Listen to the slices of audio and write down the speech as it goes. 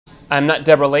I'm not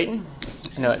Deborah Layton.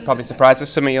 I know it probably surprises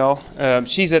some of y'all.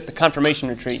 She's at the confirmation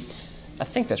retreat. I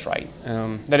think that's right.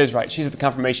 That is right. She's at the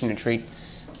confirmation retreat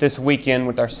this weekend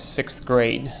with our 6th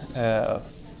grade.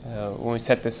 When we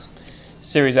set this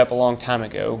series up a long time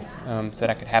ago, said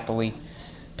I could happily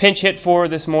pinch hit for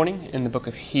this morning in the book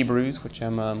of Hebrews, which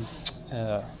I'm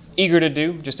eager to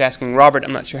do. Just asking Robert,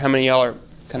 I'm not sure how many of y'all are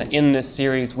kind of in this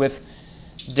series with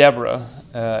Deborah,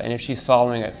 and if she's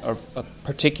following a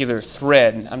particular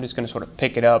thread. I'm just going to sort of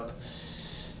pick it up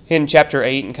in chapter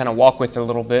 8 and kind of walk with it a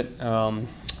little bit,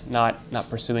 not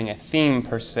pursuing a theme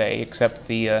per se, except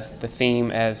the theme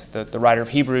as the writer of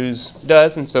Hebrews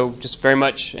does. And so just very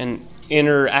much an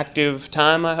interactive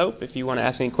time, I hope. If you want to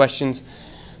ask any questions,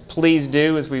 please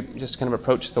do as we just kind of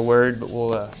approach the Word, but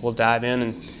we'll dive in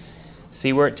and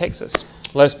see where it takes us.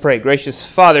 Let us pray. Gracious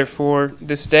Father, for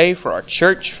this day, for our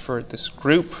church, for this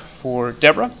group, for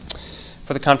Deborah,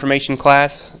 for the confirmation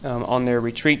class on their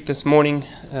retreat this morning,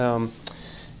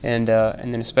 and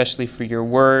then especially for your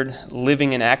Word,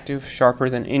 living and active, sharper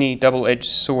than any double-edged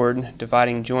sword,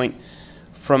 dividing joint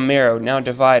from marrow. Now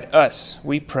divide us,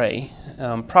 we pray,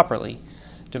 properly.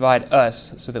 Divide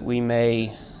us so that we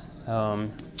may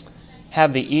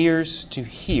have the ears to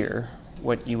hear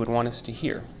what you would want us to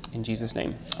hear. In Jesus'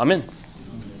 name, amen.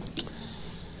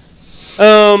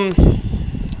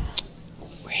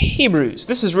 Hebrews.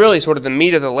 This is really sort of the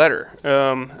meat of the letter.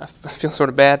 I feel sort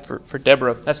of bad for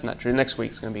Deborah. That's not true. Next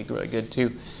week's going to be really good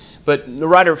too. But the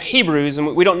writer of Hebrews,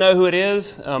 and we don't know who it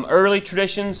is. Early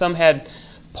tradition, some had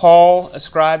Paul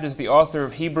ascribed as the author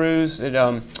of Hebrews.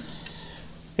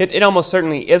 It almost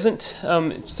certainly isn't.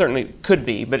 It certainly could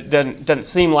be, but it doesn't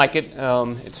seem like it.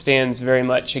 It stands very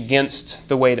much against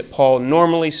the way that Paul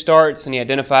normally starts, and he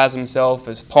identifies himself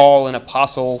as Paul, an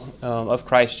apostle of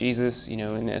Christ Jesus.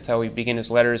 And that's how we begin his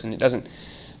letters. And it doesn't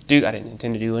do. I didn't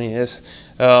intend to do any of this.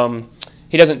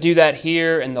 He doesn't do that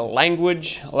here. And the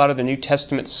language, a lot of the New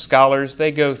Testament scholars,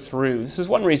 they go through. This is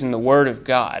one reason the Word of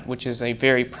God, which is a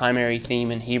very primary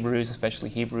theme in Hebrews, especially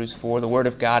Hebrews 4. The Word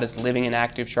of God is living and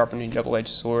active, sharpening a double-edged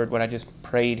sword. What I just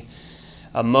prayed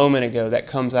a moment ago, that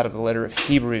comes out of the letter of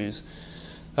Hebrews.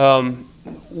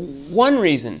 One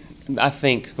reason I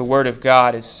think the Word of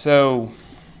God is so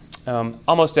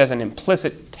almost as an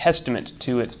implicit testament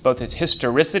to both its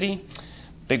historicity,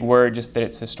 big word, just that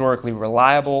it's historically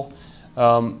reliable,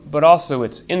 but also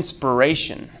its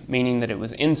inspiration, meaning that it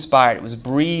was inspired, it was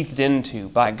breathed into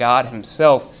by God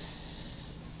Himself,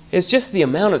 is just the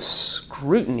amount of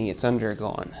scrutiny it's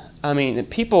undergone. I mean,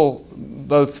 people,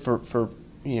 both for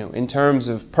in terms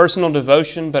of personal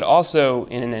devotion, but also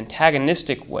in an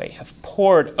antagonistic way, have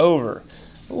pored over,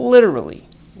 literally,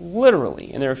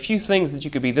 and there are a few things that you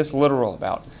could be this literal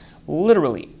about,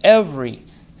 literally every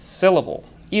syllable.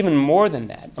 Even more than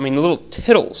that. I mean, the little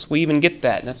tittles, we even get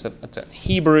that. That's a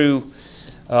Hebrew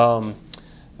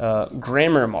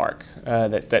grammar mark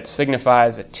that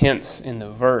signifies a tense in the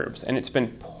verbs. And it's been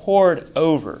pored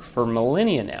over for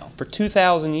millennia now, for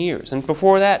 2,000 years. And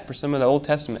before that, for some of the Old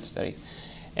Testament studies.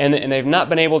 And they've not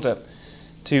been able to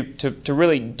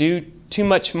really do too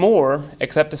much more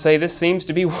except to say this seems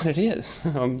to be what it is,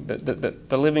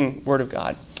 the living Word of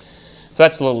God. So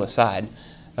that's a little aside.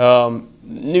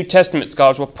 New Testament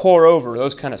scholars will pore over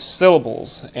those kind of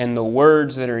syllables and the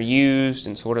words that are used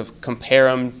and sort of compare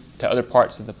them to other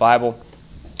parts of the Bible.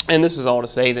 And this is all to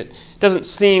say that it doesn't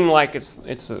seem like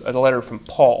it's a letter from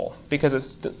Paul, because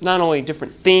it's not only a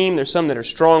different theme, there's some that are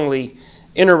strongly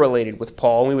interrelated with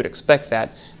Paul, and we would expect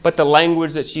that, but the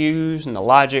language that's used and the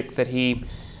logic that he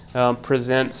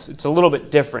presents, it's a little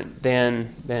bit different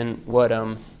than what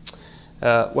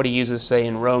he uses, say,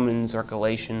 in Romans or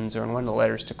Galatians or in one of the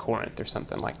letters to Corinth or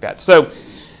something like that. So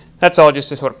that's all just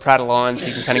to sort of prattle on so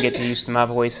you can kind of get used to my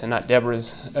voice and not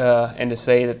Deborah's, and to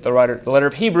say that the letter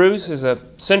of Hebrews is a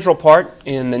central part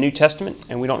in the New Testament,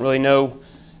 and we don't really know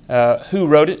who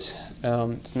wrote it.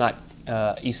 It's not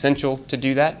essential to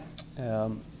do that,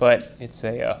 but it's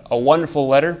a wonderful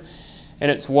letter,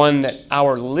 and it's one that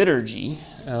our liturgy,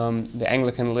 the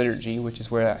Anglican liturgy, which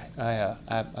is where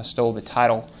I stole the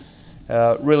title,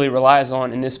 really relies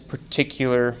on in this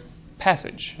particular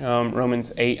passage.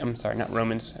 Hebrews 8,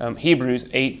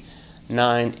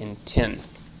 9, and 10.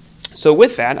 So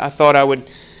with that, I thought I would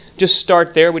just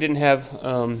start there. We didn't have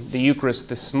the Eucharist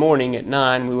this morning at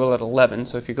 9. We will at 11.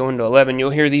 So if you go into 11, you'll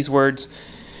hear these words.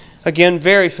 Again,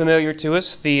 very familiar to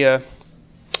us.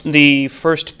 The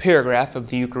first paragraph of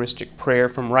the Eucharistic prayer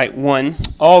from Rite 1.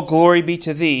 All glory be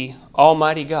to Thee,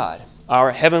 Almighty God,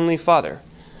 our Heavenly Father,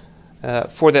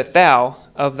 for that Thou,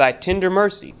 of Thy tender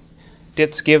mercy,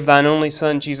 didst give Thine only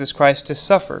Son, Jesus Christ, to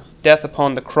suffer death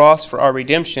upon the cross for our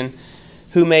redemption,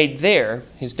 who made there,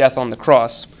 His death on the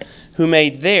cross, who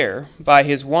made there by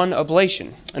his one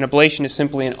oblation. An oblation is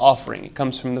simply an offering. It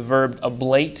comes from the verb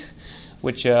oblate,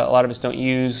 which a lot of us don't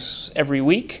use every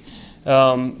week.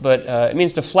 But it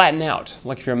means to flatten out.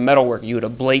 Like if you're a metal worker, you would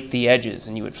ablate the edges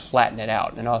and you would flatten it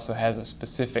out. And it also has a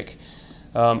specific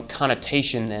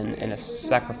connotation and a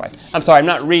sacrifice. I'm sorry, I'm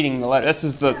not reading the letter. This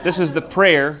is the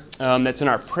prayer that's in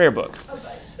our prayer book.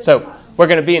 So we're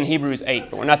going to be in Hebrews 8,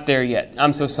 but we're not there yet.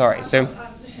 I'm so sorry. So,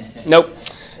 nope.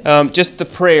 Just the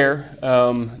prayer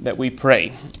that we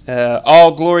pray.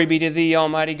 All glory be to Thee,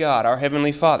 Almighty God, our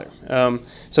Heavenly Father.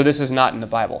 So this is not in the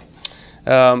Bible.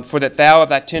 For that Thou of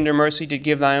Thy tender mercy did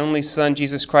give Thy only Son,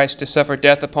 Jesus Christ, to suffer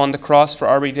death upon the cross for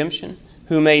our redemption,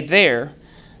 who made there,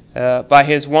 by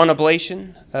His one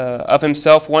oblation, of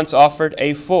Himself once offered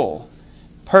a full,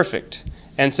 perfect,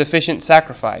 and sufficient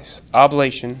sacrifice,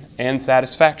 oblation, and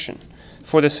satisfaction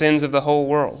for the sins of the whole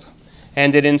world,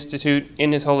 and did institute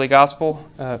in His holy gospel,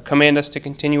 command us to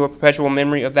continue a perpetual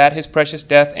memory of that His precious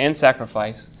death and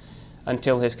sacrifice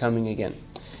until His coming again.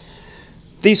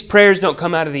 These prayers don't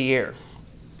come out of the air.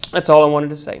 That's all I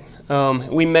wanted to say.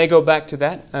 We may go back to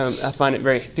that. I find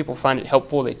it people find it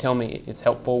helpful. They tell me it's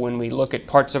helpful when we look at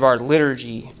parts of our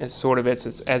liturgy as sort of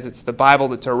it's the Bible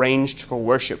that's arranged for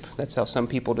worship. That's how some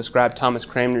people describe Thomas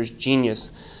Cranmer's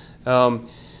genius.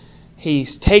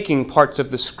 He's taking parts of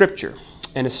the Scripture,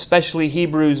 and especially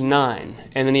Hebrews 9,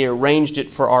 and then he arranged it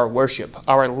for our worship,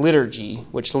 our liturgy,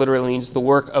 which literally means the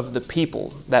work of the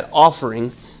people, that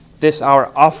offering,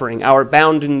 our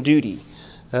bounden duty.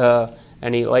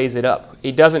 And he lays it up.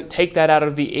 He doesn't take that out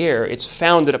of the air. It's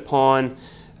founded upon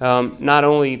not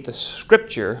only the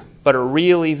Scripture, but a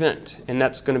real event. And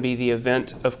that's going to be the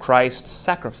event of Christ's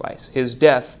sacrifice, His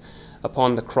death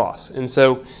upon the cross. And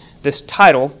so this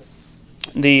title,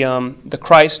 the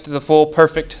Christ, the full,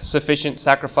 perfect, sufficient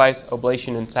sacrifice,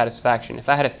 oblation, and satisfaction. If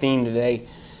I had a theme today,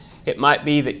 it might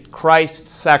be that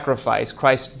Christ's sacrifice,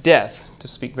 Christ's death, to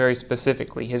speak very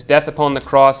specifically, His death upon the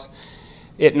cross,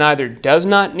 it neither does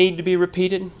not need to be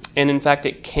repeated, and in fact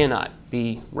it cannot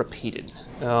be repeated.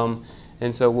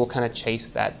 And so we'll kind of chase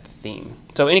that theme.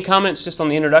 So any comments just on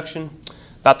the introduction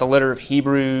about the letter of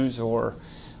Hebrews or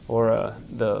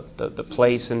the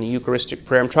place in the Eucharistic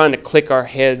prayer? I'm trying to click our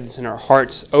heads and our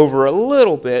hearts over a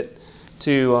little bit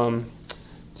to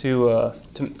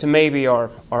maybe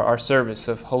our service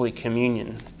of Holy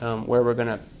Communion, where we're going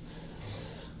to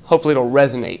hopefully it'll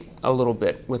resonate a little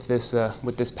bit with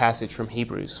this passage from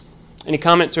Hebrews. Any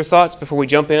comments or thoughts before we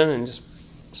jump in and just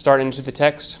start into the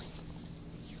text?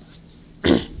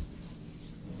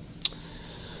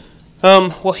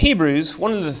 Well, Hebrews,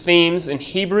 one of the themes in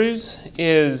Hebrews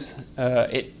is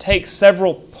it takes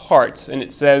several parts and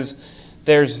it says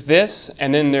there's this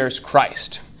and then there's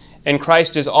Christ. And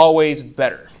Christ is always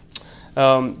better.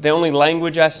 The only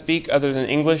language I speak other than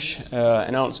English, and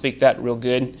I don't speak that real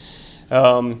good,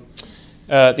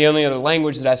 the only other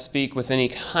language that I speak with any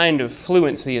kind of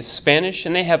fluency is Spanish,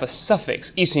 and they have a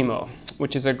suffix, isimo,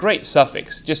 which is a great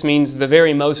suffix. It just means the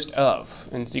very most of.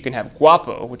 And so you can have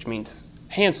guapo, which means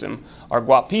handsome, or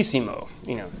guapissimo,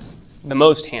 it's the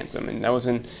most handsome. And that was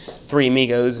in Three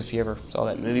Amigos, if you ever saw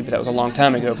that movie, but that was a long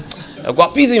time ago.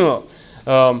 Guapissimo.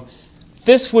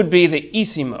 This would be the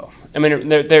isimo. I mean,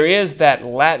 there is that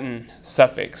Latin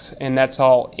suffix, and that's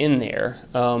all in there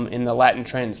in the Latin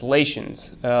translations.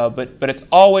 But it's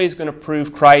always going to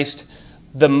prove Christ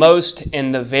the most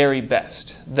and the very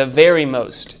best. The very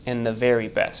most and the very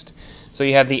best. So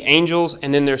you have the angels,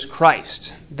 and then there's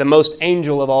Christ, the most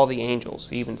angel of all the angels.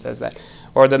 He even says that.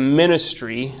 Or the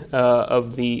ministry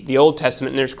of the Old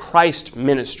Testament, and there's Christ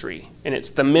ministry, and it's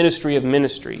the ministry of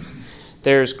ministries.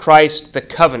 There's Christ, the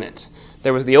covenant.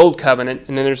 There was the Old Covenant,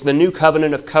 and then there's the New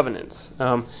Covenant of covenants.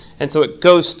 And so it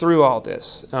goes through all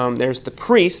this. There's the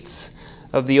priests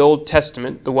of the Old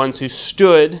Testament, the ones who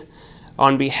stood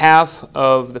on behalf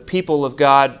of the people of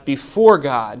God before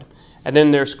God. And then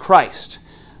there's Christ,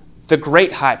 the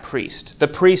great high priest, the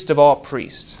priest of all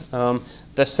priests.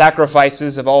 The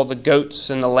sacrifices of all the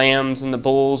goats and the lambs and the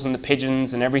bulls and the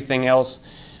pigeons and everything else,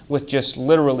 with just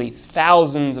literally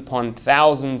thousands upon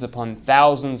thousands upon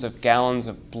thousands of gallons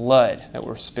of blood that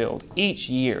were spilled each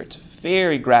year. It's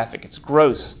very graphic. It's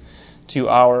gross to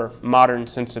our modern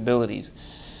sensibilities.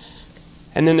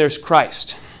 And then there's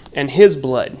Christ and His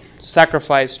blood,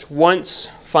 sacrificed once,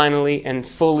 finally, and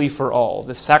fully for all.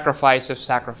 The sacrifice of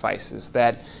sacrifices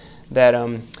that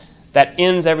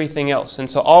ends everything else.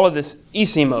 And so all of this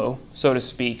isimo, so to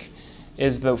speak,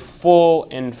 is the full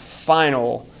and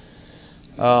final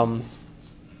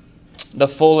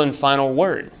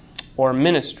word, or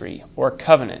ministry, or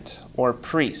covenant, or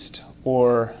priest,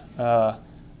 or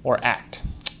act.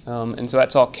 And so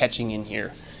that's all catching in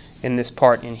here in this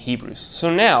part in Hebrews. So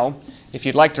now, if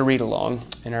you'd like to read along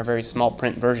in our very small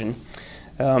print version,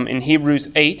 in Hebrews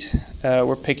 8,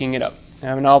 we're picking it up.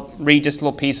 And I'll read just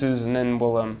little pieces, and then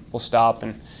we'll stop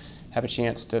and have a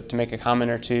chance to make a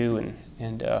comment or two,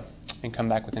 and come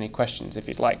back with any questions if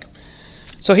you'd like.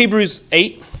 So Hebrews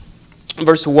 8,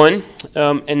 verse 1,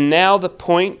 and now the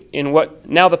point in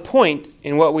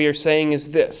what we are saying is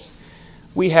this: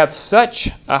 we have such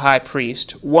a high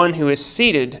priest, one who is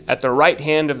seated at the right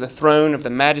hand of the throne of the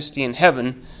Majesty in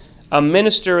heaven, a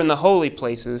minister in the holy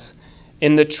places,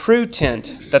 in the true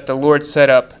tent that the Lord set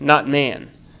up, not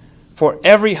man. For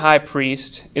every high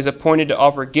priest is appointed to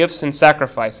offer gifts and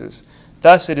sacrifices.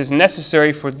 Thus it is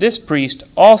necessary for this priest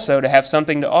also to have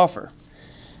something to offer.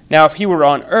 Now if he were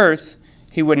on earth,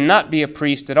 he would not be a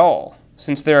priest at all,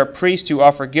 since there are priests who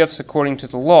offer gifts according to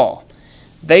the law.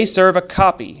 They serve a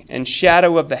copy and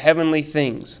shadow of the heavenly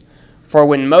things. For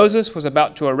when Moses was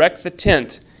about to erect the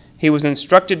tent, he was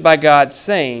instructed by God,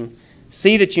 saying,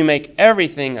 "See that you make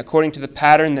everything according to the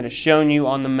pattern that is shown you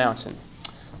on the mountain."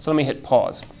 So let me hit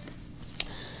pause.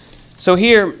 So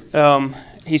here,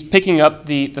 he's picking up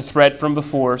the thread from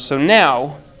before. So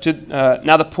now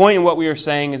the point in what we are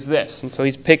saying is this. And so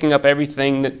he's picking up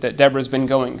everything that Deborah's been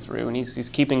going through, and he's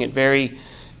keeping it very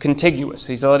contiguous.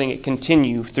 He's letting it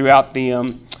continue throughout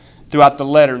the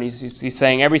letter, and he's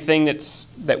saying everything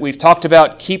that we've talked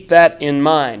about, keep that in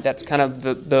mind. That's kind of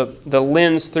the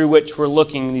lens through which we're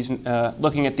looking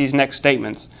at these next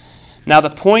statements. Now the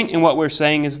point in what we're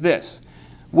saying is this: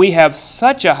 we have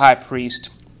such a high priest,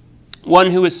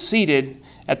 one who is seated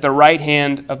at the right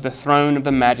hand of the throne of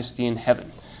the Majesty in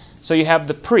heaven. So you have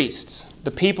the priests,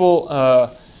 the people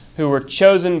who were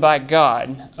chosen by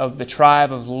God of the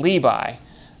tribe of Levi,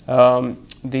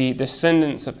 the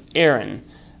descendants of Aaron,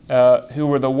 who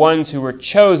were the ones who were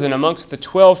chosen amongst the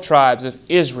 12 tribes of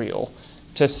Israel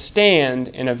to stand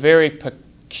in a very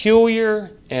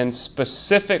peculiar and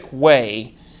specific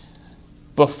way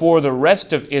before the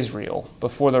rest of Israel,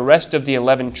 before the rest of the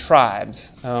 11 tribes,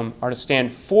 are to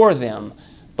stand for them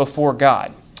before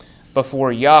God,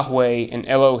 before Yahweh and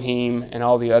Elohim and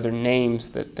all the other names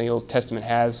that the Old Testament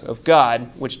has of God,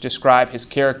 which describe His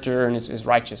character and His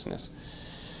righteousness.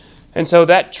 And so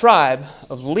that tribe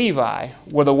of Levi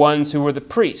were the ones who were the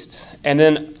priests. And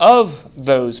then of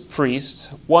those priests,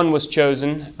 one was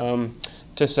chosen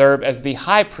to serve as the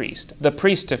high priest, the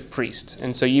priest of priests.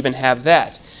 And so you even have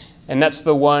that. And that's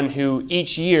the one who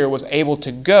each year was able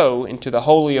to go into the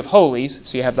Holy of Holies.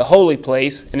 So you have the holy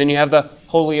place, and then you have the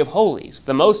Holy of Holies,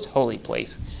 the most holy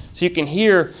place. So you can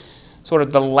hear sort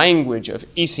of the language of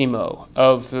Isimo,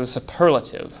 of the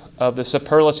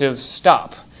superlative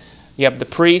stop. You have the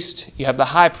priest, you have the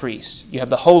high priest, you have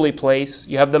the holy place,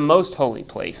 you have the most holy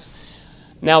place.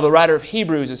 Now the writer of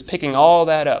Hebrews is picking all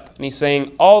that up, and he's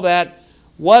saying all that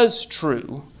was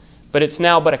true, but it's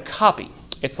now but a copy.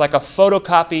 It's like a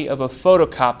photocopy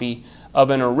of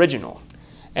an original.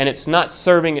 And it's not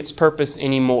serving its purpose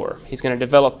anymore. He's going to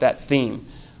develop that theme.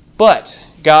 But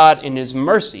God, in His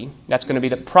mercy, that's going to be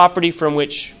the property from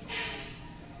which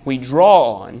we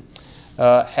draw on,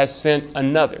 has sent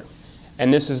another.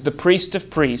 And this is the priest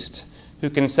of priests who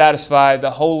can satisfy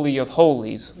the Holy of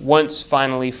Holies once,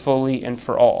 finally, fully, and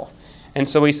for all. And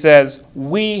so he says,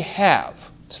 we have.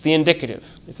 It's the indicative.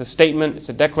 It's a statement. It's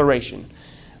a declaration.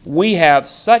 We have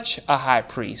such a high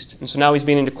priest. And so now he's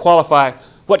beginning to qualify,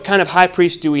 what kind of high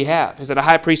priest do we have? Is it a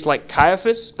high priest like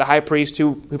Caiaphas, the high priest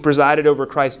who presided over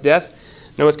Christ's death?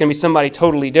 No, it's going to be somebody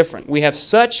totally different. We have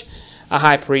such a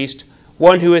high priest,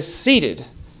 one who is seated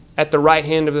at the right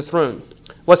hand of the throne.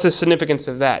 What's the significance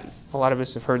of that? A lot of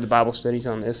us have heard the Bible studies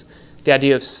on this. The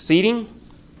idea of seating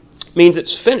means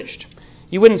it's finished.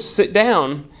 You wouldn't sit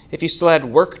down if you still had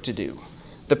work to do.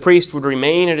 The priest would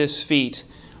remain at his feet,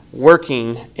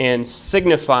 working and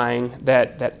signifying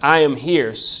that I am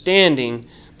here, standing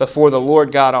before the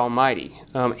Lord God Almighty.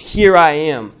 Here I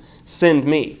am, send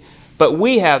me. But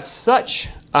we have such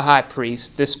a high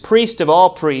priest, this priest of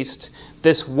all priests,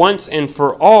 this once and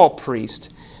for all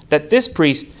priest, that this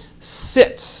priest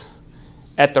sits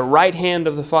at the right hand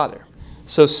of the Father.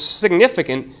 So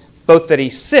significant both that he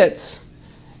sits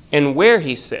and where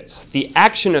he sits. The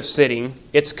action of sitting,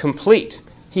 it's complete.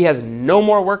 He has no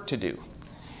more work to do.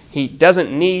 He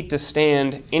doesn't need to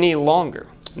stand any longer.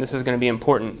 And this is going to be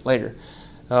important later.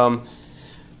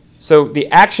 So the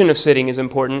action of sitting is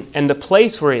important, and the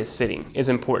place where he is sitting is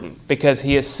important, because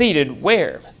he is seated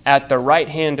where? At the right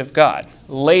hand of God.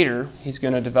 Later, he's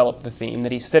going to develop the theme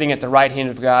that he's sitting at the right hand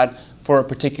of God for a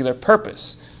particular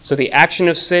purpose. So the action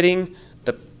of sitting,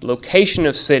 the location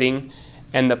of sitting,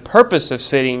 and the purpose of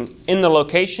sitting in the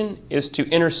location is to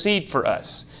intercede for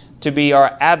us, to be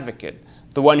our advocate,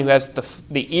 the one who has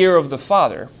the ear of the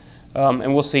Father.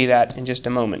 And we'll see that in just a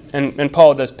moment. And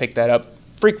Paul does pick that up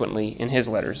frequently in his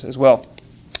letters as well.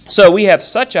 So we have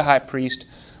such a high priest,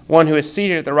 one who is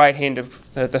seated at the right hand of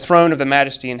the throne of the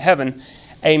majesty in heaven,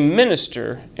 a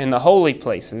minister in the holy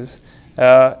places,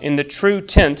 in the true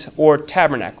tent or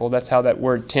tabernacle. That's how that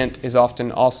word tent is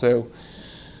often also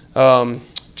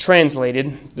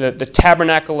translated. The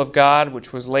tabernacle of God,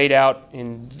 which was laid out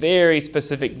in very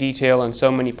specific detail in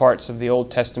so many parts of the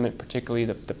Old Testament, particularly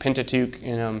the Pentateuch,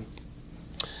 and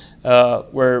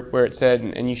where it said,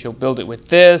 and you shall build it with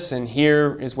this, and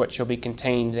here is what shall be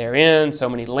contained therein. So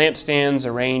many lampstands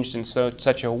arranged in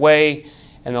such a way,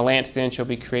 and the lampstand shall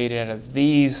be created out of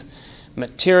these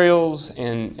materials,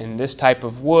 and this type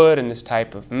of wood, and this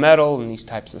type of metal, and these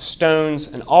types of stones,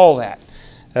 and all that.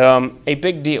 A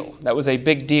big deal. That was a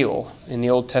big deal in the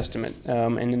Old Testament,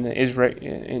 and in the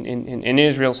in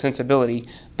Israel's sensibility.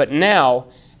 But now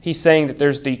he's saying that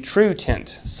there's the true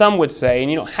tent. Some would say,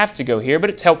 and you don't have to go here, but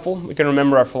it's helpful. We can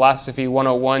remember our Philosophy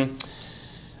 101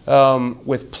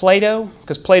 with Plato,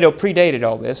 because Plato predated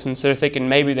all this, and so they're thinking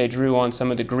maybe they drew on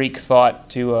some of the Greek thought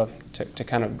to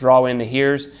kind of draw in the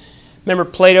hearers. Remember,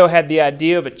 Plato had the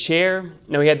idea of a chair.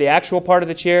 No, he had the actual part of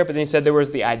the chair, but then he said there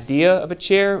was the idea of a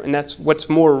chair, and that's what's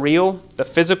more real, the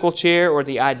physical chair or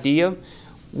the idea.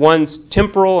 One's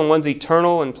temporal and one's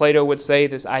eternal, and Plato would say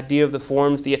this idea of the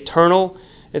forms, the eternal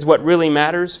is what really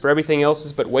matters, for everything else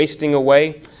is but wasting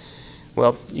away.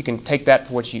 Well, you can take that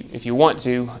for what if you want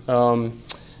to.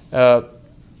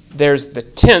 There's the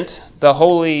tent, the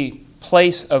holy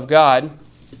place of God,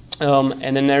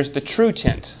 and then there's the true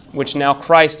tent, which now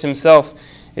Christ himself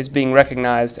is being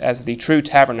recognized as the true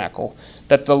tabernacle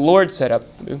that the Lord set up,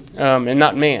 and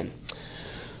not man.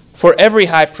 For every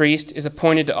high priest is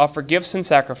appointed to offer gifts and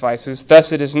sacrifices.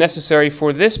 Thus it is necessary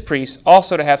for this priest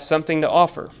also to have something to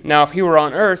offer. Now if he were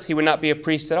on earth, he would not be a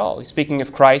priest at all. He's speaking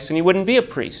of Christ, and he wouldn't be a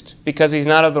priest because he's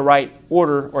not of the right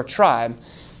order or tribe.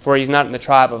 For he's not in the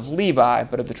tribe of Levi,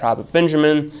 but of the tribe of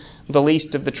Benjamin, the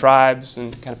least of the tribes,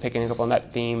 and kind of picking up on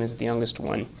that theme is the youngest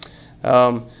one.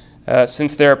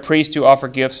 Since there are priests who offer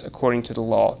gifts according to the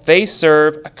law. They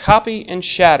serve a copy and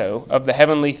shadow of the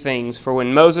heavenly things, for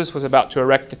when Moses was about to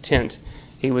erect the tent,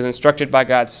 he was instructed by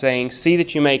God, saying, "See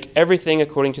that you make everything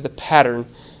according to the pattern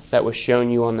that was shown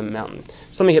you on the mountain."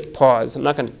 So let me hit pause. I'm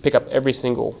not going to pick up every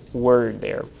single word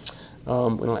there. We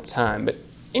don't have time. But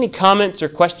any comments or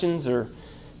questions or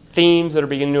themes that are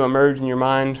beginning to emerge in your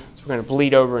mind? So we're going to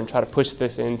bleed over and try to push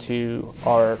this into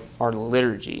our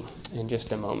liturgy in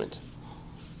just a moment.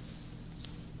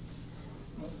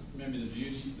 Maybe the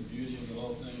beauty of the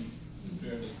whole thing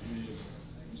compared to the beauty of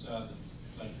inside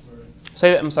the sanctuary.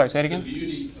 Say that. I'm sorry. Say it again. The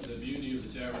beauty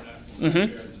of the tabernacle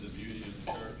compared to the beauty of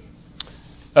the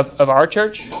church. Of our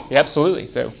church? Yeah, absolutely.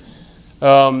 So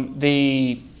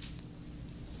the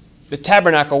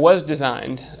tabernacle was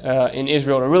designed in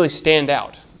Israel to really stand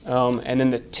out, and then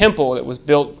the temple that was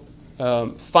built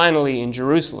finally in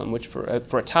Jerusalem, which for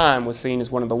a time was seen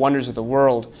as one of the wonders of the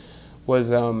world,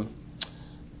 was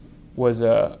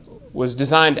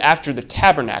designed after the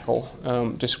tabernacle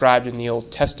described in the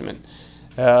Old Testament.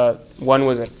 One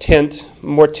was a tent,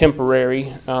 more temporary.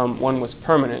 One was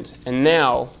permanent. And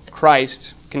now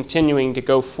Christ continuing to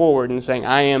go forward and saying,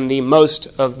 "I am the most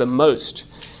of the most."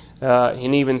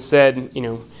 And even said,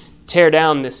 "Tear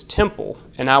down this temple,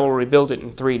 and I will rebuild it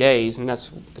in 3 days." And that's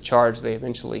the charge they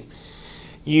eventually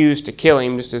used to kill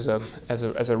him, just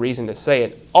as a reason to say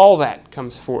it. All that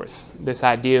comes forth. This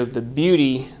idea of the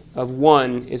beauty of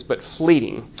one is but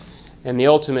fleeting, and the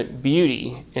ultimate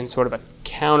beauty in sort of a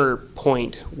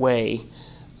counterpoint way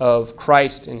of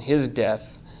Christ and his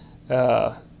death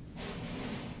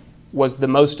was the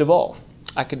most of all.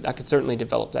 I could certainly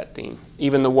develop that theme.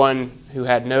 Even the one who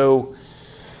had no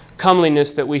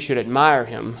comeliness that we should admire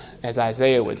him, as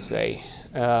Isaiah would say,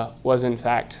 was in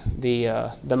fact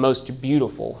the most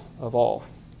beautiful of all.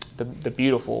 The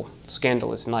beautiful,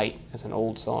 scandalous night, as an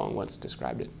old song once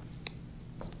described it.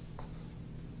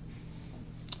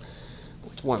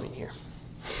 It's warm in here.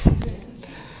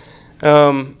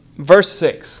 Verse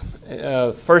 6,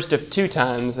 first of two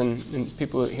times, and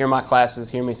people who hear my classes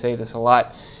hear me say this a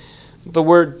lot, the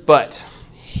word "but,"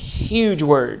 huge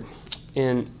word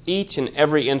in each and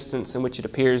every instance in which it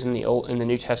appears in the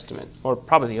New Testament, or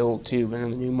probably the Old too, but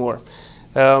in the New more.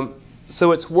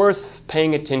 So it's worth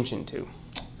paying attention to.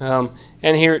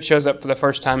 And here it shows up for the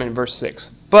first time in verse 6.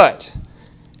 "But,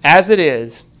 as it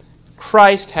is,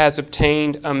 Christ has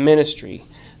obtained a ministry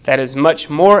that is much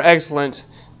more excellent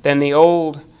than the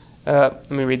old." Let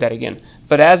me read that again.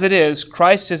 "But as it is,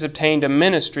 Christ has obtained a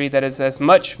ministry that is as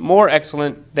much more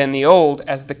excellent than the old,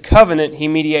 as the covenant he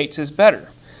mediates is better."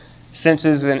 since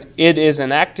it is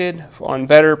enacted on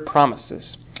better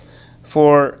promises.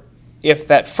 For if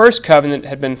that first covenant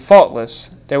had been faultless,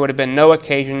 there would have been no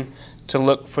occasion to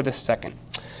look for the second.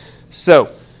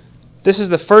 So, this is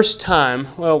the first time,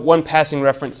 one passing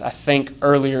reference, I think,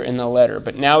 earlier in the letter,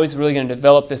 but now he's really going to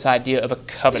develop this idea of a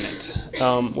covenant,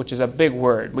 which is a big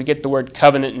word. We get the word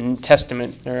covenant and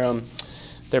testament.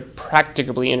 They're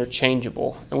practically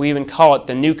interchangeable. And we even call it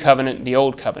the New Covenant, the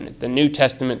Old Covenant, the New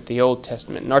Testament, the Old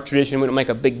Testament. In our tradition, we don't make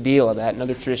a big deal of that. In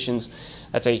other traditions,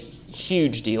 that's a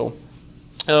huge deal.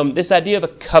 This idea of a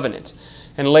covenant.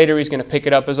 And later he's going to pick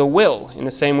it up as a will, in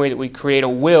the same way that we create a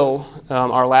will,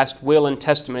 our last will and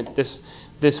testament,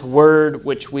 this word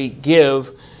which we give,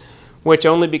 which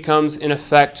only becomes in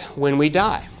effect when we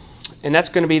die. And that's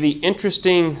going to be the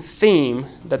interesting theme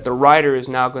that the writer is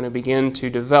now going to begin to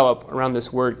develop around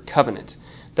this word covenant.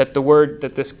 That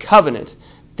this covenant,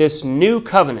 this new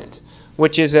covenant,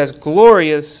 which is as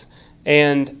glorious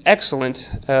and excellent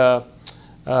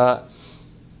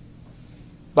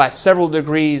by several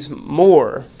degrees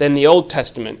more than the Old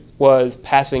Testament was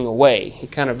passing away. He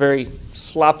kind of very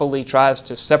sloppily tries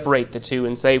to separate the two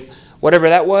and say, whatever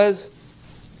that was,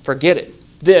 forget it.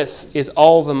 This is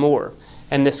all the more.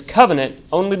 And this covenant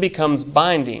only becomes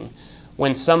binding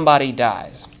when somebody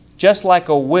dies. Just like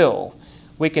a will,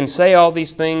 we can say all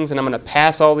these things, and I'm going to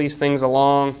pass all these things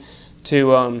along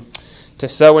to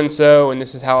so-and-so, and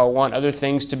this is how I want other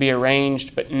things to be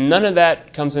arranged, but none of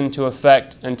that comes into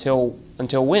effect until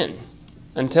when?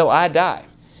 Until I die.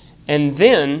 And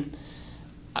then,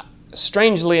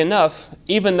 strangely enough,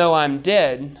 even though I'm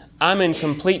dead, I'm in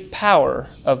complete power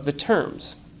of the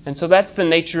terms. And so that's the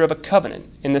nature of a covenant,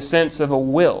 in the sense of a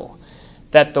will,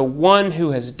 that the one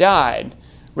who has died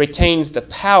retains the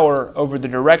power over the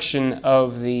direction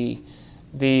of the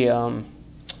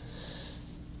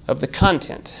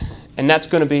content. And that's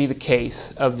going to be the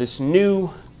case of this new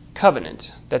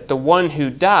covenant, that the one who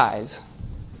dies,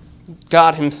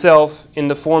 God himself in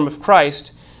the form of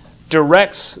Christ,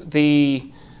 directs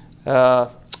the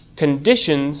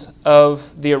conditions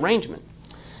of the arrangement.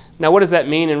 Now, what does that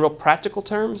mean in real practical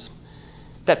terms?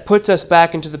 That puts us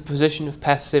back into the position of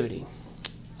passivity.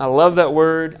 I love that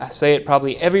word. I say it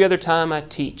probably every other time I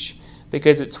teach,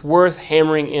 because it's worth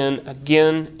hammering in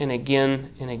again and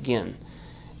again and again.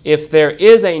 If there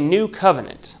is a new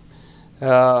covenant,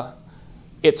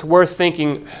 it's worth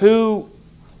thinking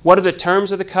what are the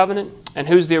terms of the covenant, and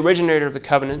who's the originator of the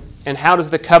covenant, and how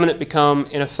does the covenant become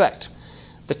in effect?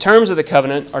 The terms of the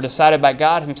covenant are decided by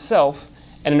God himself,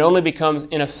 and it only becomes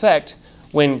in effect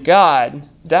when God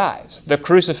dies. The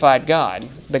crucified God,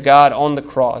 the God on the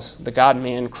cross, the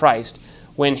God-man Christ,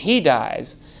 when he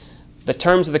dies, the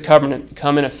terms of the covenant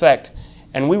come in effect,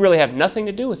 and we really have nothing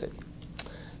to do with it.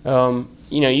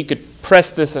 You could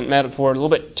press this metaphor a little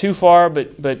bit too far,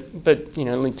 but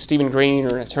like Stephen Green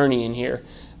or an attorney in here.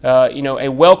 A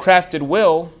well-crafted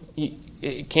will,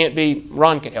 it can't be,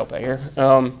 Ron could help out here.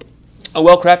 A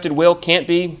well-crafted will can't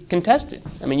be contested.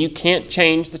 I mean, you can't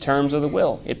change the terms of the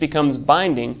will. It becomes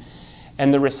binding,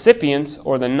 and the recipients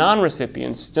or the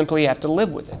non-recipients simply have to live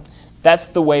with it. That's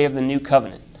the way of the new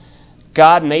covenant.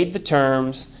 God made the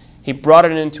terms. He brought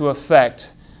it into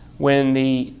effect when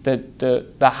the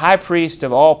high priest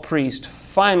of all priests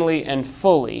finally and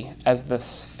fully, as the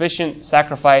sufficient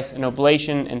sacrifice and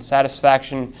oblation and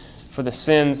satisfaction for the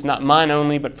sins, not mine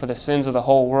only, but for the sins of the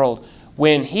whole world,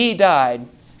 when he died,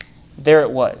 there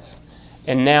it was.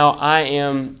 And now I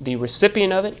am the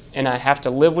recipient of it, and I have to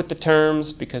live with the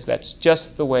terms because that's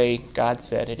just the way God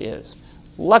said it is.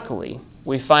 Luckily,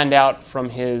 we find out from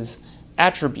his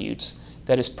attributes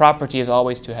that his property is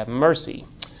always to have mercy.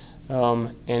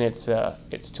 And it's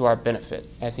to our benefit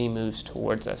as he moves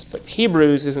towards us. But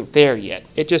Hebrews isn't there yet.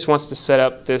 It just wants to set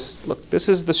up this. Look, this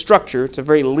is the structure. It's a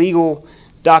very legal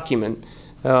document.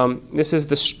 This is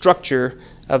the structure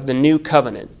of the new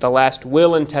covenant, the last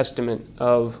will and testament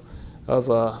of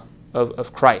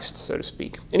Christ, so to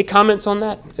speak. Any comments on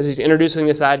that as he's introducing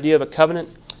this idea of a covenant?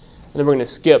 And then we're going to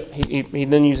skip. He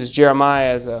then uses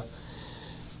Jeremiah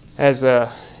as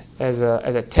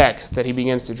a text that he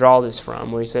begins to draw this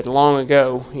from, where he said, long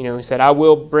ago, he said, I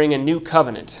will bring a new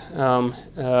covenant, and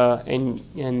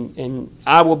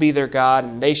I will be their God,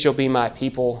 and they shall be my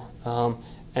people.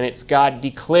 And it's God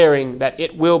declaring that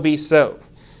it will be so.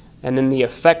 And then the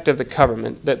effect of the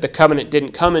covenant, that the covenant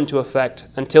didn't come into effect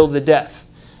until the death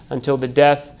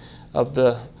of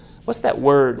the, what's that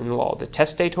word in law? The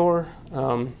testator?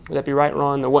 Would that be right,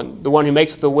 Ron? The one who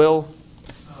makes the will?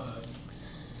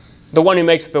 The one who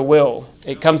makes the will,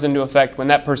 it comes into effect when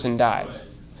that person dies.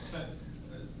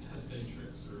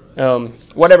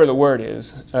 Whatever the word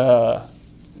is,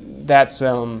 that's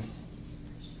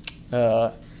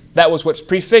that was what's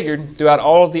prefigured throughout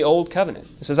all of the Old Covenant.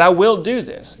 It says, I will do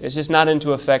this. It's just not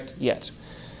into effect yet.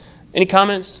 Any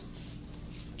comments?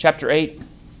 Chapter 8.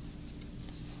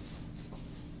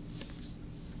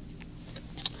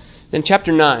 Then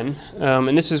chapter 9,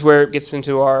 and this is where it gets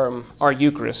into our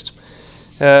Eucharist.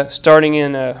 Starting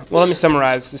in, let me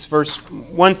summarize this verse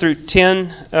 1 through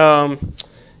 10.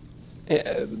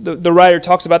 The writer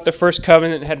talks about the first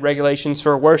covenant had regulations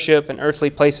for worship and earthly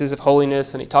places of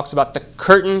holiness, and he talks about the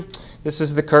curtain. This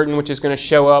is the curtain which is going to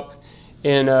show up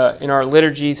in our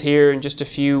liturgies here in just a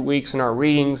few weeks in our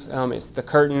readings. It's the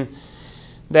curtain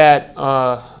that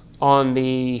on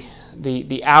the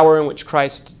hour in which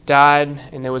Christ died,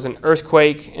 and there was an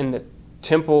earthquake in the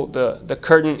temple. The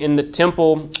curtain in the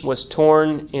temple was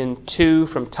torn in two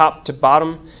from top to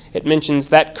bottom. It mentions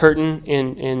that curtain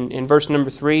in verse number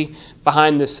 3.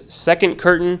 Behind this second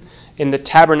curtain in the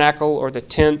tabernacle or the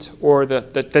tent or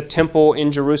the temple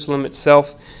in Jerusalem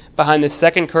itself, behind the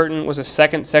second curtain was a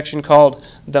second section called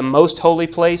the Most Holy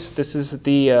Place. This is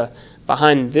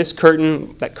behind this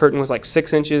curtain. That curtain was like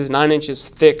 6 inches, 9 inches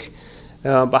thick.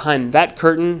 Behind that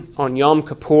curtain on Yom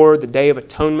Kippur, the Day of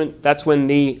Atonement, that's when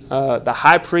the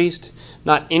high priest,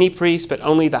 not any priest, but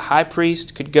only the high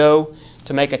priest could go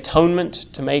to make atonement,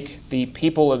 to make the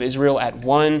people of Israel at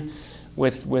one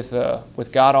with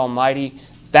God Almighty.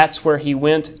 That's where he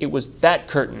went. It was that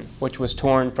curtain which was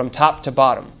torn from top to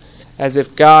bottom, as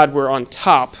if God were on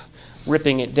top,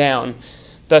 ripping it down,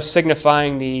 thus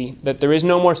signifying that there is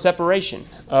no more separation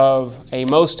of a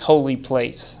most holy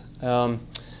place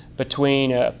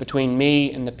between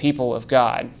me and the people of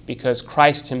God, because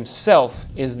Christ himself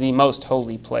is the most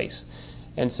holy place.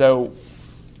 And so,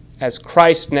 as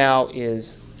Christ now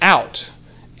is out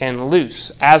and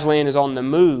loose, Aslan is on the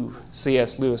move,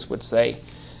 C.S. Lewis would say.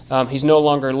 He's no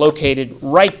longer located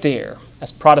right there.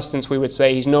 As Protestants we would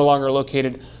say, he's no longer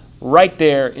located right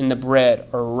there in the bread,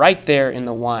 or right there in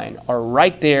the wine, or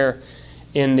right there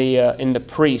in the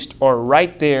priest, or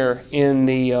right there in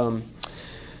the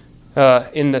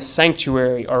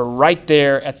sanctuary, or right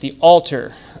there at the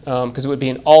altar, because it would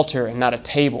be an altar and not a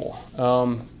table.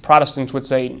 Protestants would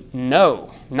say,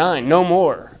 no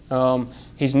more.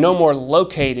 He's no more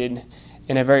located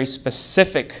in a very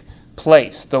specific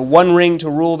place. The one ring to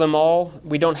rule them all,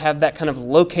 we don't have that kind of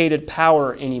located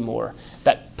power anymore.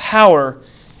 That power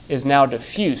is now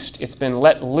diffused. It's been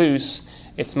let loose.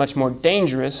 It's much more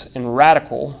dangerous and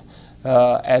radical,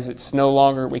 as it's no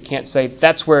longer, we can't say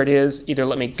that's where it is, either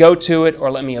let me go to it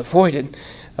or let me avoid it,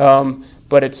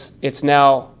 but it's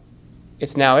now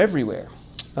everywhere.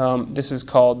 This is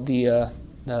called the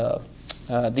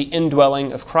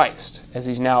indwelling of Christ, as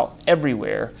he's now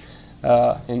everywhere,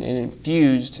 and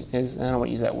infused is, I don't want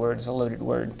to use that word, it's a loaded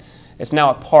word. It's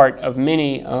now a part of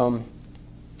many,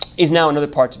 he's now in other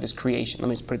parts of his creation, let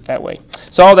me just put it that way.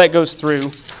 So all that goes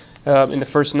through in the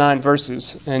first 9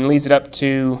 verses and leads it up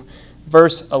to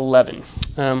verse 11.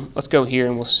 Let's go here,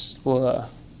 and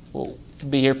we'll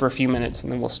be here for a few minutes,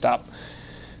 and then we'll stop.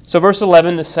 So verse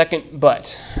 11, the second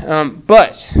but.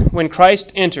 But when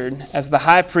Christ entered as the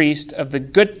high priest of the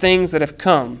good things that have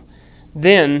come,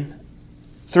 then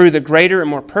through the greater and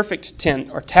more perfect tent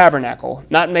or tabernacle,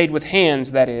 not made with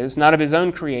hands, that is, not of his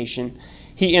own creation,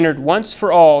 he entered once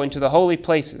for all into the holy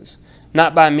places,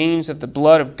 not by means of the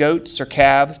blood of goats or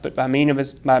calves, but by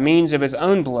means of his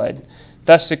own blood,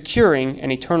 thus securing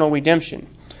an eternal redemption.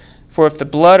 For if the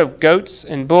blood of goats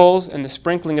and bulls and the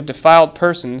sprinkling of defiled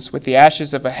persons with the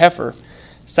ashes of a heifer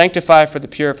sanctify for the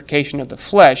purification of the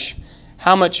flesh,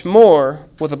 how much more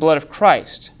will the blood of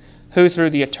Christ, who through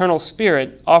the eternal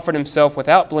Spirit offered himself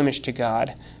without blemish to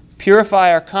God,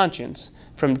 purify our conscience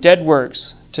from dead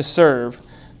works to serve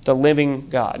the living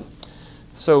God.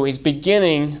 So he's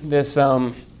beginning this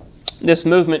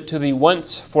movement to the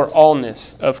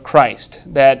once-for-allness of Christ,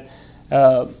 that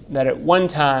at one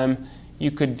time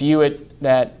you could view it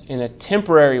that in a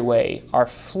temporary way, our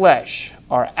flesh,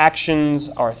 our actions,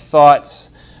 our thoughts,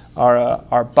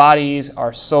 our bodies,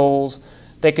 our souls,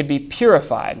 they could be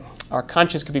purified. Our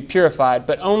conscience could be purified,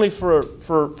 but only for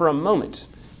a moment,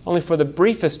 only for the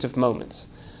briefest of moments.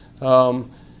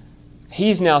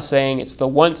 He's now saying it's the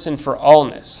once and for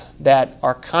allness, that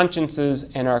our consciences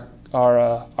and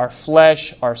our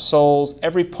flesh, our souls,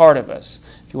 every part of us,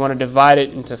 if you want to divide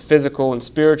it into physical and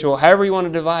spiritual, however you want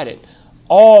to divide it,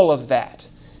 all of that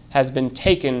has been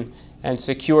taken and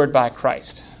secured by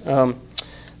Christ.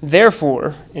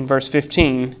 Therefore, in verse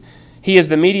 15, he is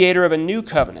the mediator of a new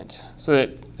covenant, so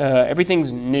that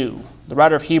everything's new. The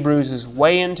writer of Hebrews is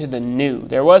way into the new.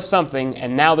 There was something,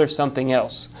 and now there's something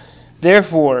else.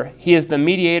 Therefore, he is the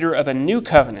mediator of a new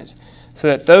covenant, so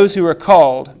that those who are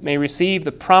called may receive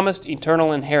the promised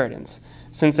eternal inheritance,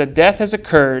 since a death has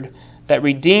occurred that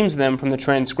redeems them from the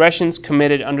transgressions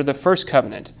committed under the first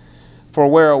covenant. For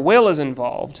where a will is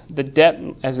involved, the death,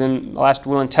 as in the last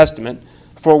will and testament,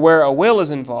 for where a will is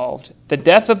involved, the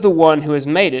death of the one who has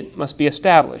made it must be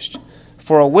established.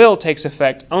 For a will takes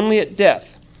effect only at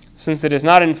death, since it is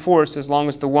not in force as long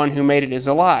as the one who made it is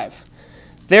alive.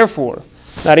 Therefore,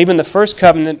 not even the first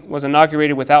covenant was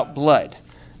inaugurated without blood.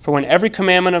 For when every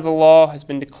commandment of the law has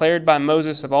been declared by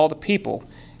Moses of all the people,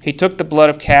 he took the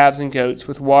blood of calves and goats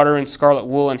with water and scarlet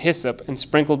wool and hyssop, and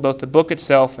sprinkled both the book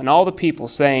itself and all the people,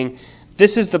 saying,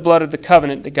 "This is the blood of the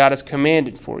covenant that God has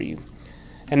commanded for you."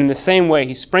 And in the same way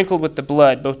he sprinkled with the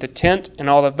blood both the tent and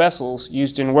all the vessels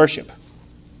used in worship.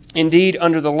 Indeed,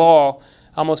 under the law,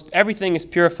 almost everything is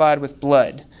purified with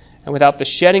blood, and without the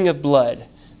shedding of blood,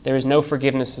 there is no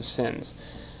forgiveness of sins.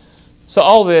 So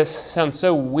all this sounds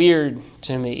so weird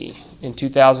to me in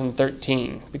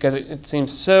 2013, because it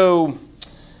seems so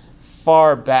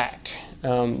far back.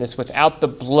 This without the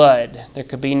blood, there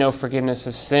could be no forgiveness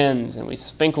of sins, and we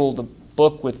sprinkle the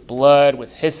book with blood,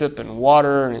 with hyssop and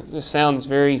water, and it just sounds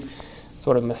very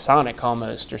sort of Masonic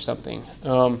almost or something.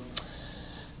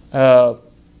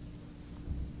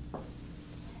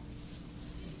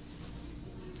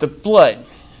 The blood,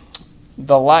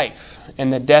 the life,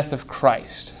 and the death of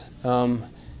Christ,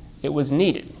 it was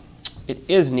needed. It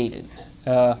is needed.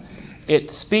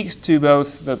 It speaks to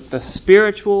both the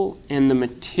spiritual and the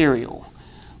material,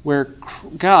 where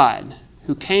God,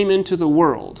 who came into the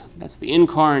world, that's the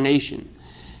incarnation,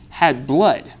 had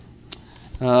blood,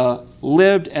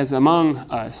 lived as among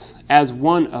us, as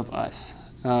one of us,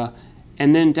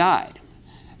 and then died.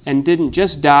 And didn't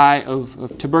just die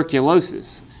of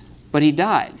tuberculosis, but he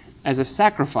died as a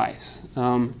sacrifice,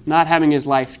 not having his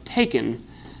life taken,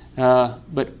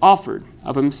 but offered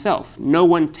of himself. "No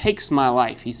one takes my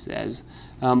life," he says,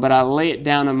 "but I lay it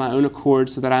down of my own accord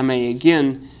so that I may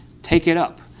again take it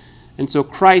up." And so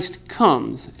Christ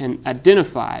comes and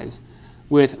identifies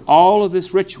with all of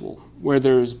this ritual. Where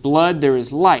there is blood, there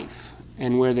is life,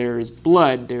 and where there is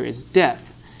blood, there is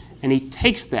death. And he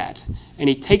takes that, and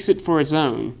he takes it for his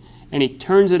own, and he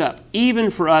turns it up. Even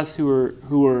for us who are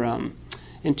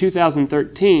in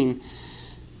 2013,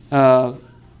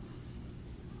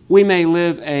 we may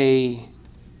live a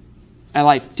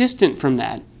life distant from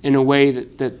that in a way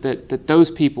that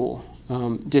those people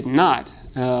did not.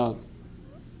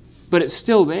 But it's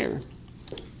still there.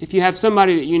 If you have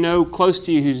somebody that you know close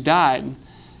to you who's died,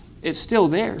 it's still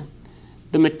there.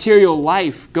 The material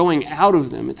life going out of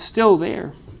them, it's still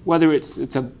there. Whether it's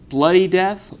a bloody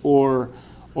death or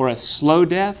a slow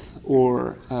death,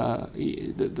 or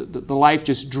the life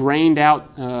just drained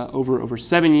out over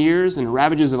 7 years and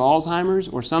ravages of Alzheimer's,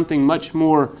 or something much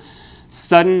more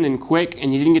sudden and quick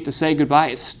and you didn't get to say goodbye,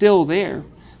 it's still there.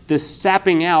 This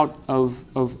sapping out of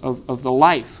the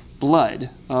life, blood,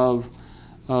 of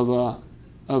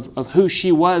who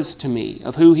she was to me,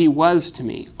 of who he was to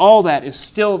me. All that is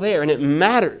still there, and it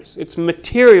matters. It's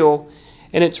material,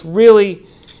 and it's really,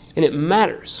 and it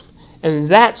matters. And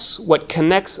that's what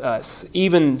connects us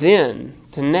even then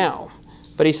to now.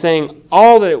 But he's saying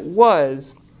all that it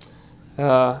was,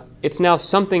 it's now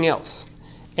something else.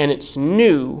 And it's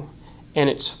new, and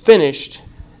it's finished,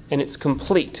 and it's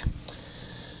complete.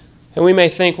 And we may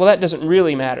think, well, that doesn't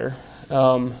really matter,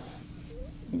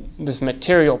 this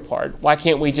material part. Why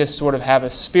can't we just sort of have a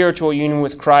spiritual union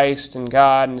with Christ and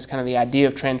God, and it's kind of the idea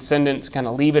of transcendence, kind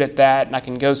of leave it at that, and I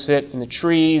can go sit in the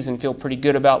trees and feel pretty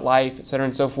good about life, etc.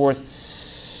 and so forth.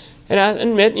 And I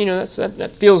admit,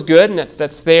 that feels good, and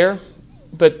that's there.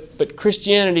 But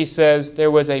Christianity says there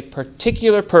was a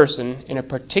particular person in a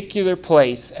particular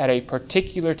place at a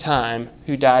particular time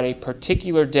who died a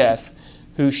particular death,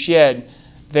 who shed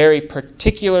very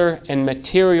particular and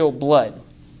material blood.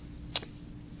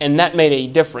 And that made a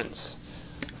difference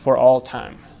for all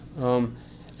time.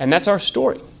 And that's our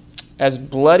story. As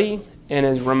bloody and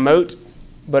as remote,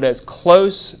 but as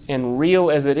close and real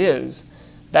as it is,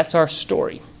 that's our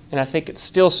story. And I think it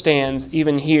still stands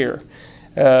even here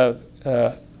in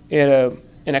a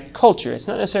culture. It's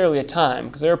not necessarily a time,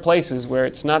 because there are places where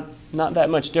it's not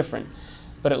that much different.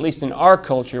 But at least in our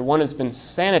culture, one has been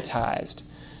sanitized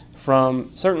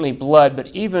from certainly blood, but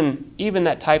even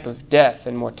that type of death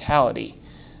and mortality.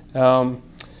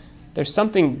 There's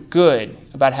something good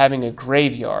about having a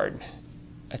graveyard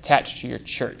attached to your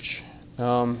church.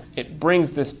 It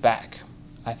brings this back,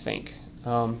 I think.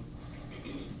 That's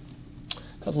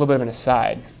a little bit of an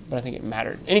aside, but I think it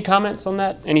mattered. Any comments on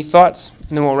that? Any thoughts?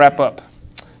 And then we'll wrap up.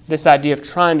 This idea of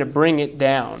trying to bring it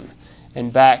down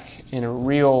and back in a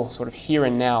real sort of here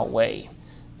and now way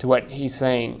to what he's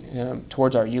saying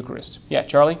towards our Eucharist. Yeah,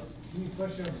 Charlie? Any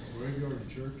question on graveyard in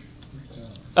church?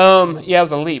 Yeah, it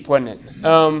was a leap, wasn't it?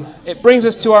 It brings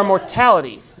us to our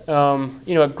mortality.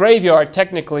 A graveyard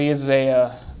technically is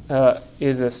a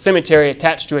cemetery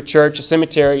attached to a church. A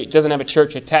cemetery doesn't have a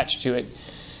church attached to it.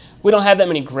 We don't have that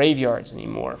many graveyards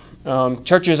anymore.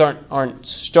 Churches aren't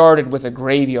started with a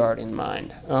graveyard in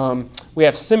mind. We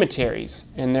have cemeteries,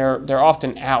 and they're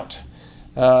often out.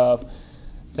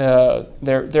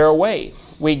 They're away.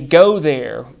 We go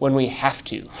there when we have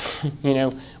to.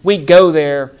 We go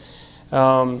there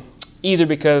either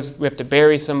because we have to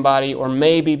bury somebody, or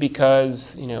maybe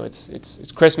because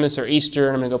it's Christmas or Easter,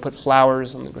 and I'm going to go put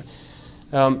flowers on the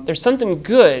grave. There's something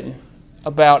good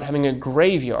about having a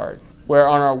graveyard where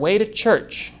on our way to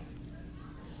church,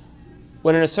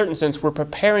 when in a certain sense we're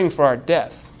preparing for our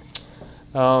death.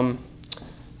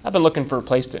 I've been looking for a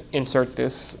place to insert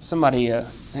this. Somebody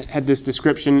had this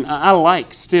description. I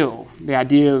like still the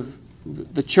idea of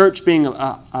the church being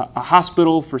a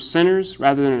hospital for sinners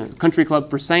rather than a country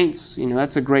club for saints.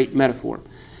 That's a great metaphor.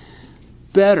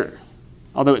 Better,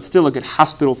 although it's still a good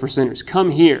hospital for sinners,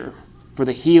 come here for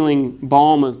the healing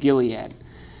balm of Gilead.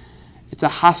 It's a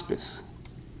hospice.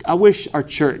 I wish our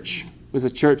church was a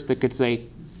church that could say,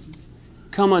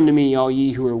 "Come unto me, all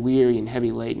ye who are weary and heavy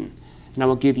laden, and I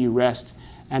will give you rest,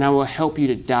 and I will help you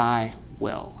to die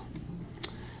well."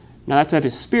 Now that's at a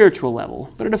spiritual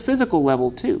level, but at a physical level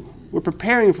too. We're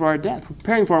preparing for our death. We're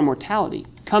preparing for our mortality.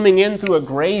 Coming in through a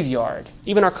graveyard.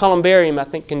 Even our columbarium, I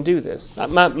think, can do this.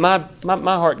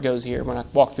 My heart goes here when I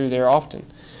walk through there often.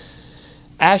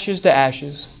 Ashes to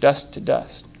ashes, dust to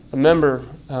dust. Remember,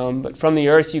 but from the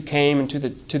earth you came, and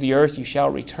to the earth you shall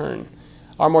return.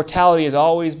 Our mortality is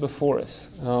always before us.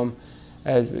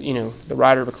 As the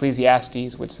writer of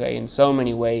Ecclesiastes would say in so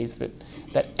many ways,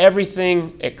 that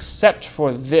everything except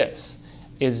for this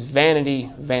is vanity,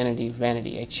 vanity,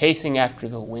 vanity, a chasing after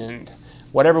the wind.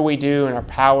 Whatever we do in our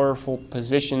powerful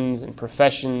positions and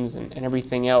professions and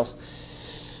everything else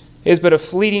is but a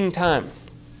fleeting time.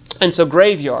 And so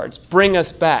graveyards bring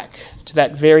us back to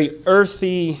that very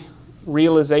earthy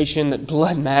realization that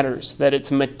blood matters, that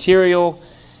it's material,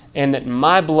 and that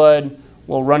my blood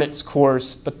will run its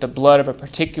course, but the blood of a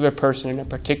particular person in a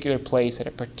particular place at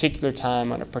a particular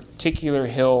time on a particular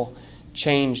hill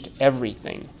changed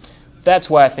everything. That's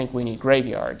why I think we need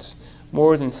graveyards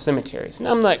more than cemeteries. And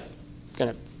I'm not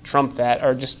going to trump that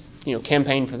or just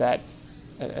campaign for that.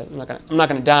 I'm not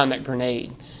going to die on that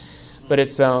grenade. But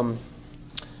it's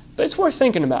worth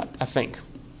thinking about, I think.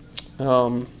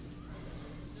 There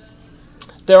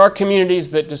are communities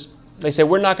that they say,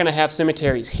 we're not going to have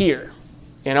cemeteries here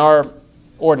in our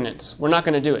ordinance. We're not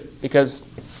going to do it because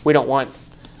we don't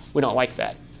like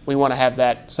that. We want to have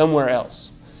that somewhere else.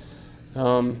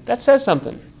 That says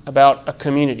something about a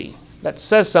community. That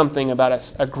says something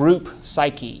about a group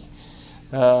psyche,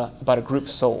 about a group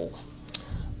soul.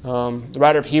 The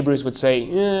writer of Hebrews would say,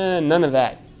 none of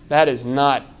that. That is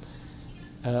not.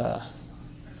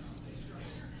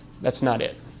 That's not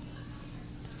it.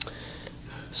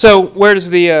 So where does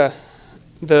the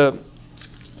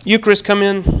Eucharist come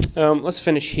in? Let's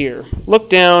finish here.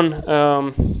 Look down,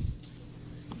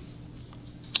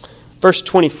 verse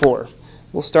 24.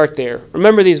 We'll start there.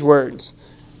 Remember these words.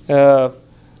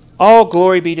 All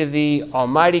glory be to thee,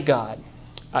 Almighty God.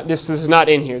 This is not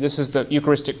in here. This is the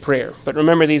Eucharistic prayer. But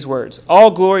remember these words.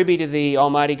 All glory be to thee,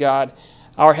 Almighty God,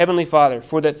 our Heavenly Father,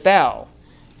 for that thou,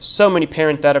 so many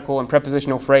parenthetical and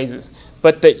prepositional phrases,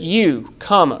 but that you,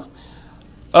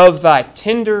 of thy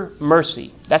tender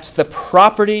mercy. That's the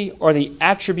property or the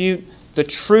attribute, the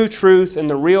true truth and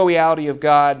the real reality of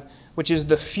God, which is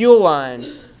the fuel line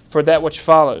for that which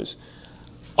follows.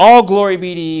 All glory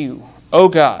be to you, O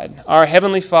God, our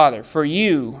Heavenly Father, for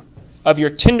you, of your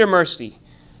tender mercy,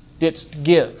 didst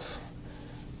give.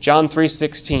 John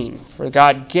 3:16, for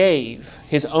God gave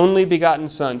His only begotten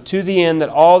Son to the end that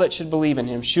all that should believe in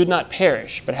Him should not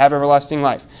perish, but have everlasting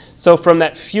life. So from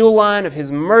that fuel line of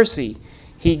His mercy,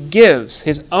 He gives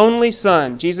His only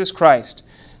Son, Jesus Christ,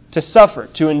 to suffer,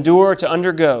 to endure, to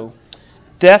undergo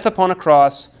death upon a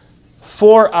cross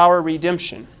for our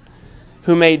redemption,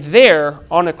 who made there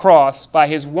on a cross by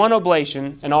His one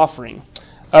oblation an offering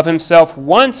of Himself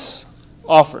once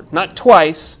offered, not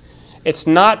twice. It's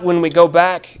not when we go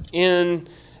back in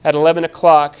at 11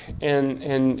 o'clock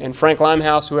and Frank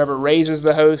Limehouse, whoever raises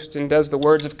the host and does the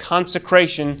words of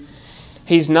consecration,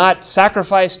 he's not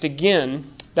sacrificed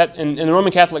again. That and the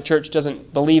Roman Catholic Church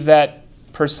doesn't believe that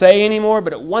per se anymore,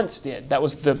 but it once did. That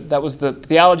was the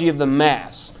theology of the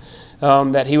Mass,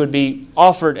 that He would be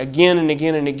offered again and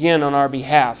again and again on our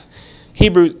behalf.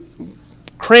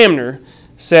 Cranmer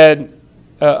said,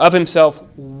 of himself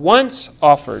once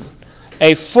offered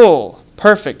a full,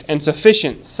 perfect, and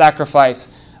sufficient sacrifice,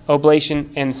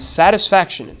 oblation, and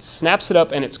satisfaction. It snaps it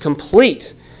up and it's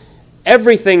complete.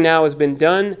 Everything now has been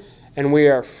done and we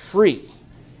are free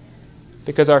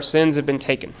because our sins have been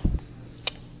taken.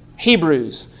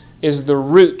 Hebrews is the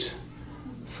root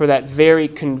for that very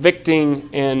convicting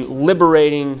and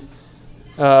liberating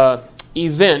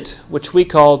event which we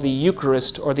call the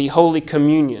Eucharist or the Holy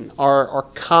Communion, our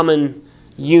common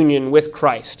union with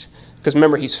Christ. Because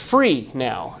remember, He's free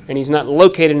now, and He's not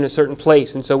located in a certain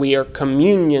place, and so we are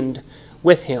communioned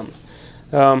with Him.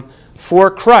 For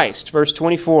Christ, verse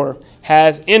 24,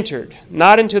 has entered,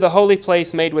 not into the holy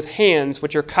place made with hands,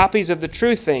 which are copies of the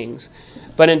true things,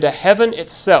 but into heaven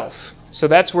itself. So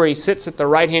that's where He sits at the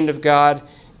right hand of God,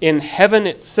 in heaven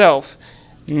itself,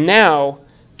 now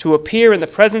to appear in the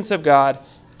presence of God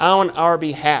on our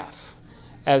behalf,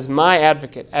 as my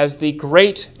advocate, as the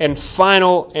great and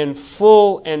final and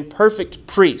full and perfect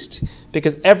priest,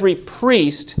 because every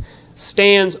priest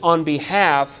stands on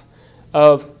behalf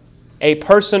of a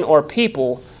person or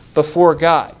people before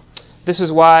God. This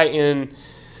is why in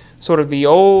sort of the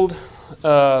old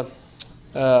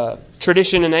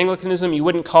tradition in Anglicanism, you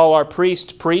wouldn't call our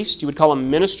priest, you would call them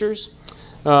ministers.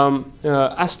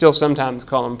 I still sometimes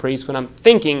call them priests. When I'm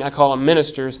thinking, I call them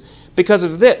ministers because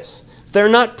of this. They're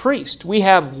not priests. We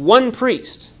have one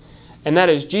priest, and that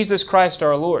is Jesus Christ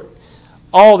our Lord.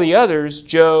 All the others,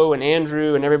 Joe and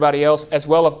Andrew and everybody else, as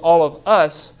well as all of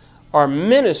us, are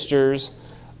ministers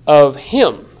of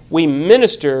Him. We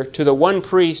minister to the one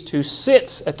priest who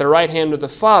sits at the right hand of the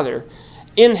Father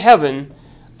in heaven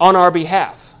on our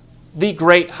behalf. The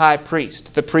great high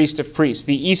priest, the priest of priests,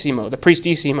 the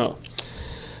priestissimo.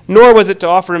 Nor was it to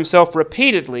offer himself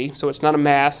repeatedly, so it's not a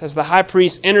mass, as the high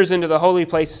priest enters into the holy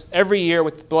place every year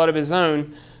with the blood of his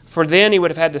own, for then he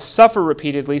would have had to suffer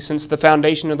repeatedly since the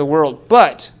foundation of the world.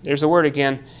 But, there's the word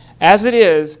again, as it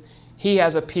is, he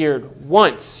has appeared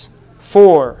once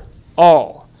for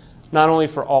all. Not only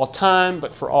for all time,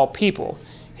 but for all people.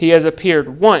 He has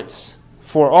appeared once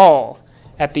for all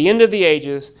at the end of the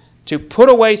ages to put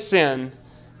away sin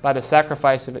by the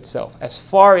sacrifice of itself. As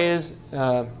far as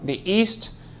the east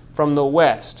from the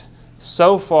west,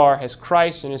 so far has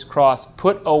Christ and His cross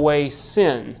put away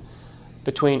sin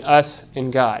between us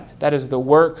and God. That is the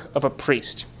work of a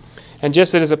priest. And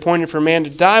just as it is appointed for man to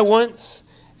die once,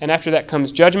 and after that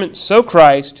comes judgment, so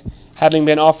Christ, having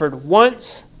been offered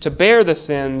once to bear the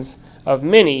sins of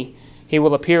many, He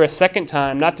will appear a second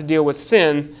time, not to deal with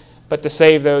sin, but to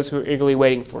save those who are eagerly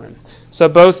waiting for Him. So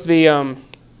both the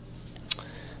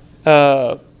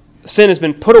sin has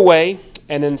been put away,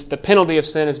 and then the penalty of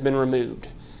sin has been removed.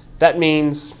 That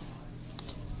means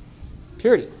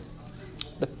purity.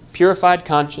 The purified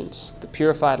conscience, the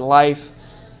purified life.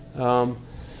 Now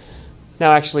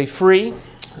actually free.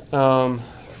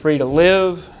 Free to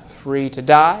live, free to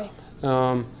die,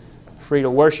 free to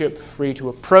worship, free to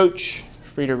approach,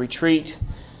 free to retreat,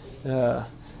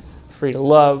 free to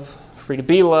love, free to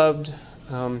be loved,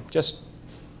 just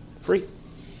free.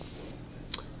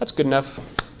 That's good enough.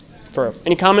 For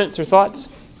any comments or thoughts?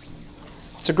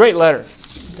 It's a great letter.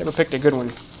 Never picked a good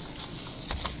one.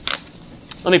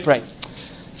 Let me pray.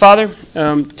 Father,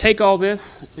 take all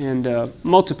this and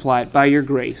multiply it by your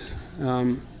grace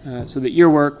so that your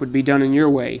work would be done in your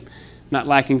way, not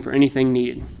lacking for anything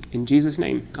needed. In Jesus'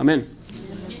 name, amen.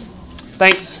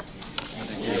 Thanks.